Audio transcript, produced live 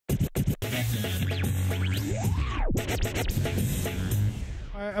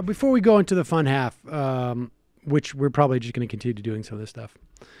Before we go into the fun half, which we're probably just going to continue doing some of this stuff.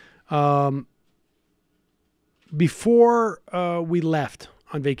 Before we left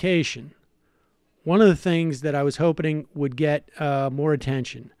on vacation, one of the things that I was hoping would get more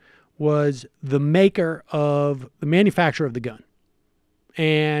attention was the manufacturer of the gun.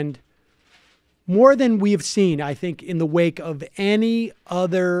 And more than we have seen, I think, in the wake of any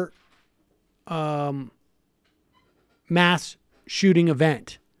other mass shooting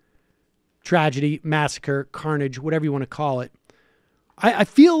event, tragedy, massacre, carnage, whatever you want to call it. I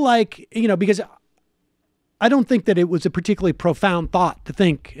feel like, because I don't think that it was a particularly profound thought to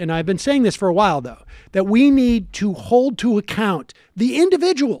think, and I've been saying this for a while, though, that we need to hold to account the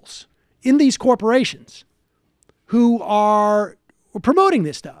individuals in these corporations who are promoting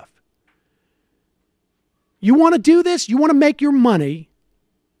this stuff. You want to do this? You want to make your money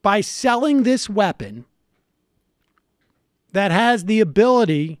by selling this weapon that has the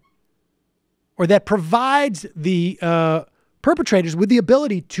ability, or that provides the perpetrators with the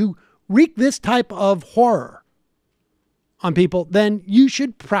ability to wreak this type of horror on people, then you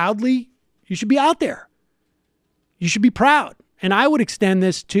should be out there. You should be proud. And I would extend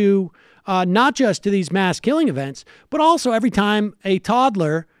this to not just to these mass killing events, but also every time a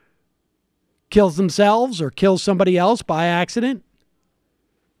toddler kills themselves or kills somebody else by accident,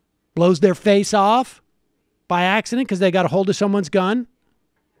 blows their face off by accident because they got a hold of someone's gun.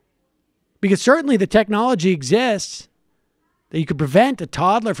 Because certainly the technology exists that you could prevent a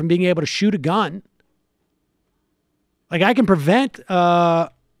toddler from being able to shoot a gun. Like I can prevent my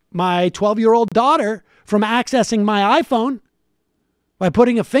 12-year-old daughter from accessing my iPhone by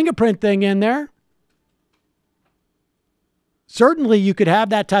putting a fingerprint thing in there. Certainly you could have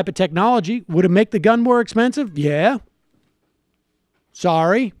that type of technology. Would it make the gun more expensive? Yeah.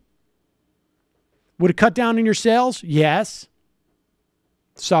 Sorry. Would it cut down on your sales? Yes.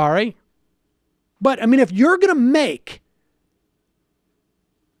 Sorry. But I mean, if you're going to make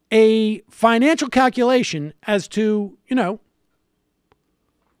a financial calculation as to,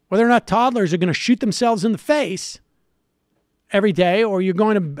 whether or not toddlers are going to shoot themselves in the face every day, or you're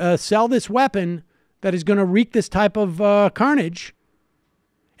going to sell this weapon that is going to wreak this type of carnage,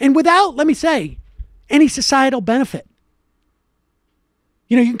 and without, let me say, any societal benefit.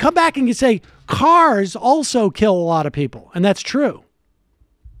 You can come back and you say, cars also kill a lot of people, and that's true.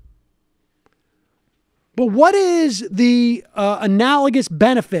 But what is the analogous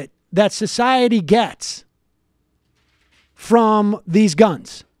benefit that society gets from these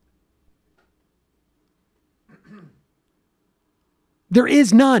guns? There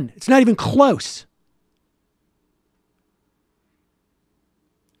is none. It's not even close.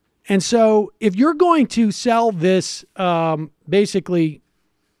 And so if you're going to sell this basically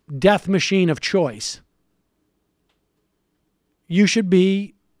death machine of choice, you should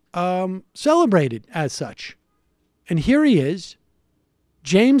be celebrated as such. And here he is,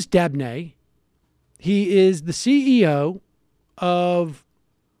 James Debney. He is the CEO of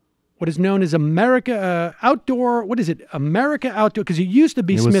what is known as America Outdoor. What is it? America Outdoor, because he used to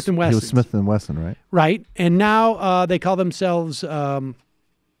be Smith & Wesson. He was Smith & Wesson, right? Right. And now they call themselves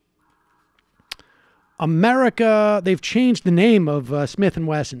America. They've changed the name of Smith &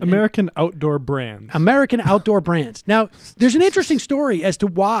 Wesson. American Outdoor Brands. American Outdoor Brands. Now, there's an interesting story as to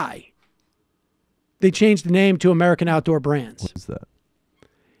why they changed the name to American Outdoor Brands. What is that?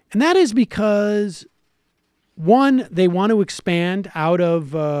 And that is because, one, they want to expand out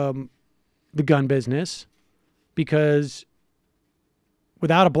of the gun business, because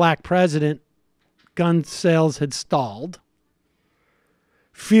without a black president, gun sales had stalled.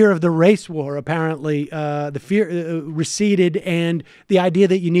 Fear of the race war, apparently, the fear receded, and the idea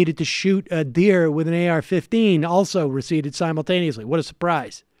that you needed to shoot a deer with an AR-15 also receded simultaneously. What a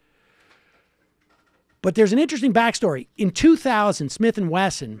surprise. But there's an interesting backstory. In 2000, Smith &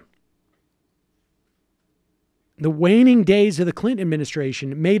 Wesson, the waning days of the Clinton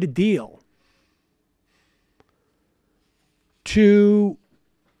administration, made a deal to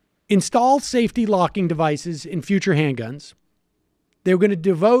install safety locking devices in future handguns. They were going to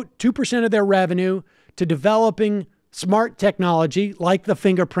devote 2% of their revenue to developing smart technology like the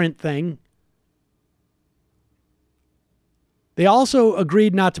fingerprint thing. They also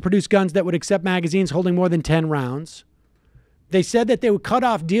agreed not to produce guns that would accept magazines holding more than 10 rounds. They said that they would cut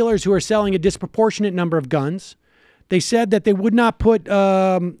off dealers who are selling a disproportionate number of guns. They said that they would not put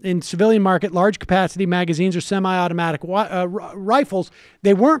in civilian market large capacity magazines or semi-automatic rifles.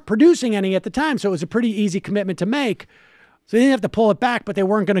 They weren't producing any at the time, so it was a pretty easy commitment to make. So they didn't have to pull it back, but they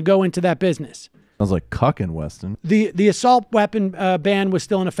weren't going to go into that business. Sounds like cucking Weston. The assault weapon ban was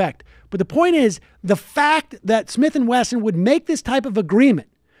still in effect. But the point is, the fact that Smith & Wesson would make this type of agreement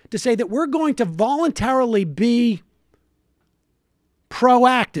to say that we're going to voluntarily be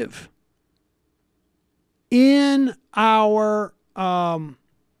proactive in our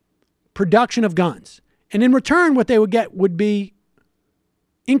production of guns. And in return, what they would get would be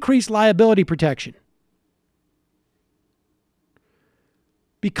increased liability protection.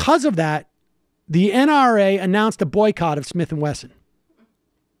 Because of that, the NRA announced a boycott of Smith & Wesson.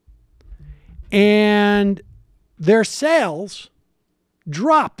 And their sales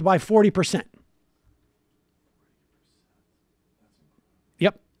dropped by 40%.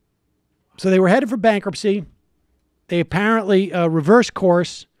 Yep. So they were headed for bankruptcy. They apparently reversed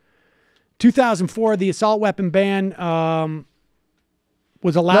course. 2004, the assault weapon ban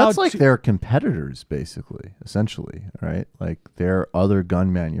was allowed. That's like their competitors, basically, essentially, right? Like their other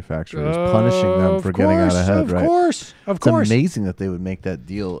gun manufacturers punishing them for getting out ahead, right? Of course. It's amazing that they would make that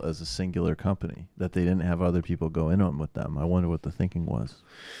deal as a singular company, that they didn't have other people go in on with them. I wonder what the thinking was.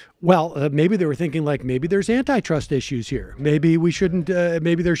 Well, maybe they were thinking like, maybe there's antitrust issues here. Maybe we shouldn't,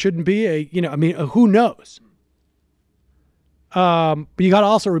 maybe there shouldn't be who knows? But you got to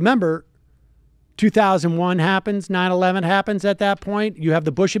also remember, 2001 happens, 9/11 happens at that point. You have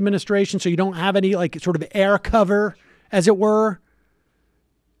the Bush administration, so you don't have any like sort of air cover, as it were.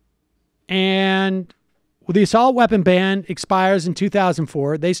 And the assault weapon ban expires in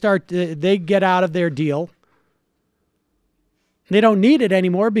 2004. They get out of their deal. They don't need it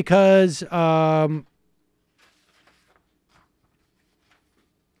anymore because our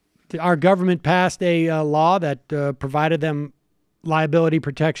government passed a law that provided them liability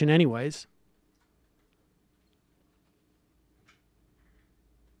protection anyways.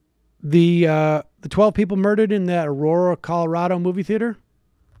 The 12 people murdered in that Aurora, Colorado movie theater,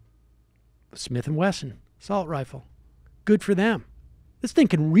 Smith & Wesson assault rifle. Good for them. This thing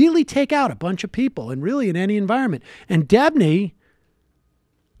can really take out a bunch of people and really in any environment. And Debney,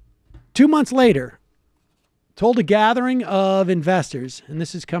 2 months later, told a gathering of investors, and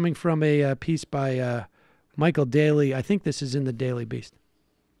this is coming from a piece by Michael Daly. I think this is in the Daily Beast.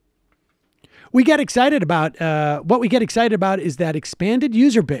 What we get excited about is that expanded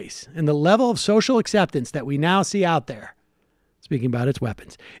user base and the level of social acceptance that we now see out there. Speaking about its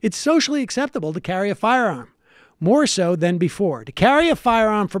weapons, it's socially acceptable to carry a firearm, more so than before. To carry a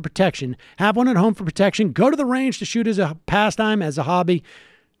firearm for protection, have one at home for protection, go to the range to shoot as a pastime, as a hobby.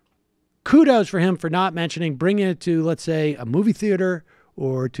 Kudos for him for not mentioning bringing it to, let's say, a movie theater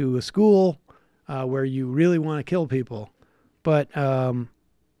or to a school where you really want to kill people. But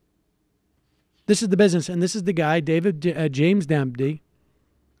this is the business, and this is the guy, James Debney.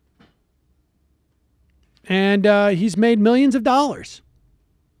 And he's made millions of dollars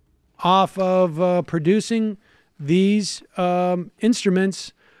off of producing these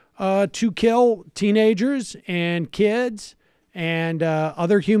instruments to kill teenagers and kids and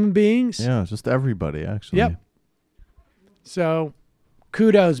other human beings. Yeah, just everybody, actually. Yep. So,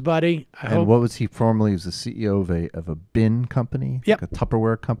 kudos, buddy. What was he formerly? He was the CEO of a bin company? Yep. Like a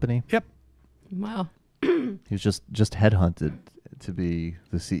Tupperware company? Yep. Wow. He was just headhunted to be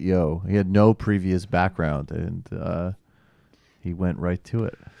the CEO. He had no previous background, and he went right to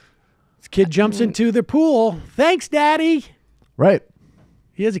it. This kid jumps into the pool. Thanks, Daddy. Right.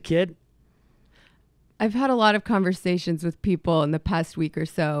 He is a kid. I've had a lot of conversations with people in the past week or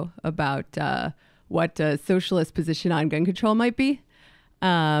so about what a socialist position on gun control might be.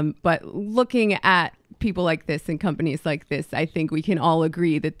 But looking at people like this and companies like this, I think we can all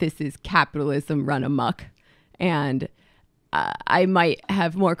agree that this is capitalism run amok. And I might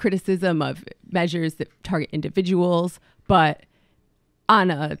have more criticism of measures that target individuals, but on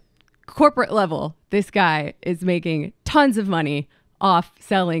a corporate level, this guy is making tons of money off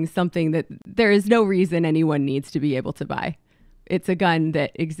selling something that there is no reason anyone needs to be able to buy. It's a gun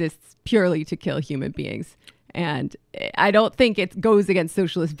that exists purely to kill human beings. And I don't think it goes against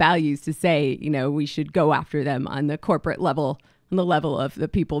socialist values to say, we should go after them on the corporate level, on the level of the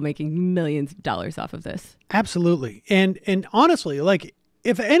people making millions of dollars off of this. Absolutely. And honestly, like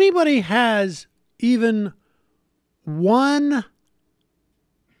if anybody has even one,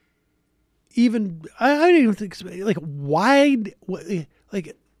 I don't even think like wide,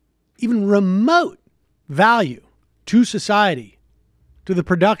 like even remote value to society, to the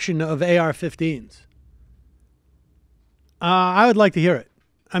production of AR-15s, I would like to hear it.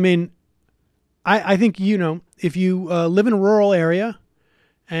 I mean, I think, if you live in a rural area,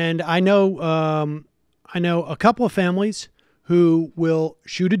 and I know a couple of families who will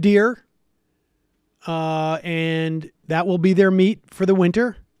shoot a deer, and that will be their meat for the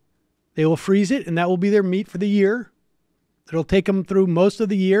winter. They will freeze it, and that will be their meat for the year. It'll take them through most of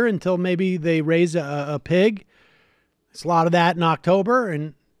the year until maybe they raise a pig. It's a lot of that in October,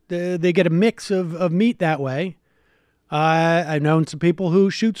 and they get a mix of meat that way. I've known some people who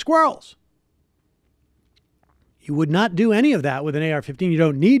shoot squirrels. You would not do any of that with an AR-15. You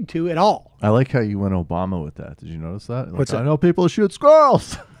don't need to at all. I like how you went Obama with that. Did you notice that? Like, What's that? I know people shoot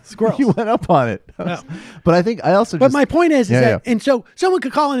squirrels. Squirrels. You went up on it. No. But I think I also But just... my point is Yeah, that, yeah. and so someone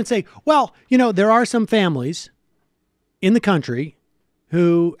could call in and say, well, there are some families in the country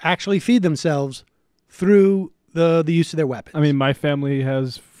who actually feed themselves through the use of their weapons. I mean, my family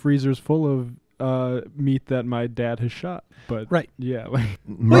has freezers full of meat that my dad has shot. But Right. yeah, like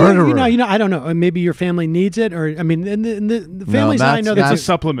Well, Murderer. I don't know. Maybe your family needs it, or I mean, the families that I know it's a that's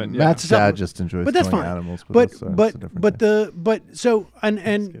supplement. Yeah. Matt's Supplement. dad just enjoys but that's killing fine. animals. But that's a different thing. so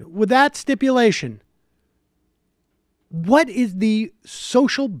with that stipulation, what is the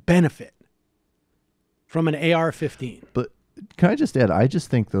social benefit from an AR-15? But can I just add? I just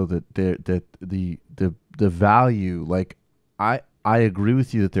think though that the value, like I agree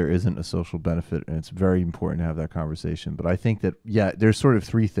with you that there isn't a social benefit, and it's very important to have that conversation. But I think that there's sort of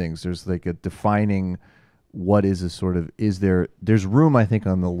three things. There's like a defining what is a sort of there's room, I think,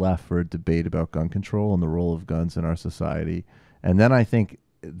 on the left for a debate about gun control and the role of guns in our society, and then I think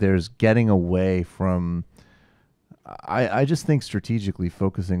there's getting away from. I just think strategically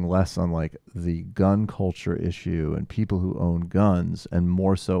focusing less on like the gun culture issue and people who own guns, and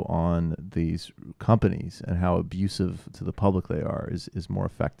more so on these companies and how abusive to the public they are is more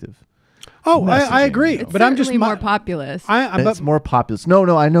effective. Oh, I Messaging, agree, you know. but I'm just more populist. It's more populist. No,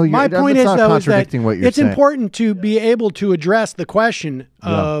 I know you're. My point is not though is that contradicting what you're it's saying. important to be able to address the question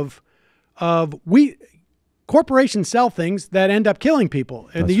of corporations sell things that end up killing people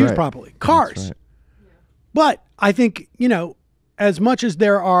and they That's use right. properly. Cars. That's right. But I think, as much as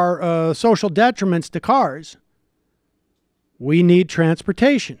there are social detriments to cars, we need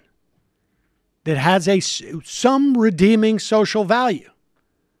transportation that has some redeeming social value.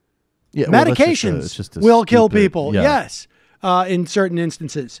 Yeah, well, Medications it's just a will kill stupid- people, yeah. yes, in certain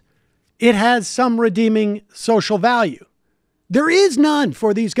instances. It has some redeeming social value. There is none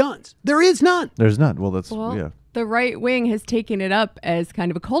for these guns. There is none. There's none. Well, The right wing has taken it up as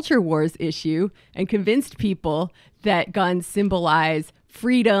kind of a culture wars issue and convinced people that guns symbolize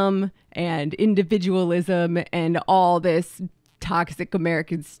freedom and individualism and all this toxic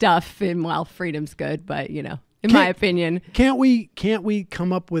American stuff. And while freedom's good, but in my opinion, can't we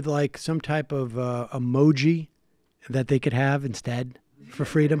come up with like some type of emoji that they could have instead for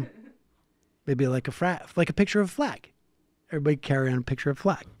freedom? Maybe like a picture of a flag. Everybody carry on a picture of a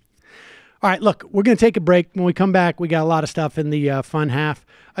flag. All right, look, we're going to take a break. When we come back, we got a lot of stuff in the fun half.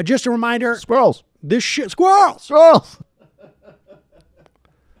 Just a reminder. Squirrels. Squirrels.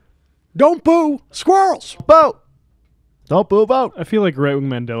 Don't boo. Squirrels. Boo. Don't boo vote. I feel like right wing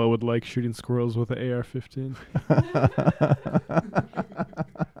Mandela would like shooting squirrels with an AR-15.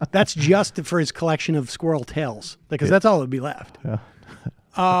 That's just for his collection of squirrel tails, because that's all that would be left.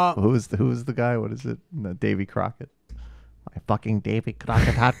 Yeah. Who's the guy? What is it? No, Davy Crockett. My fucking Davy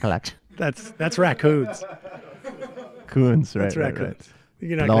Crockett hat collection. That's raccoons. Coons, right? That's right, raccoons. right.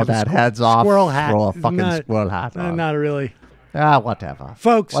 You're not Blow gonna have that a heads off. squirrel hat. Throw a fucking squirrel hat on. Not really. Whatever.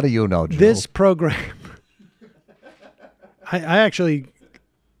 Folks, what do you know, Joe? This program, I actually,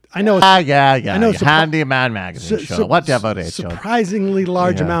 I know. Yeah. I know Handyman magazine show. Whatever it is. Surprisingly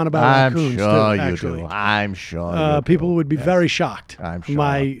large amount about I'm raccoons. sure too, you actually. do. I'm sure you people do. would be very shocked. I'm sure.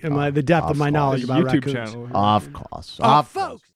 The depth of my knowledge about YouTube raccoons. channel. Of course. Folks.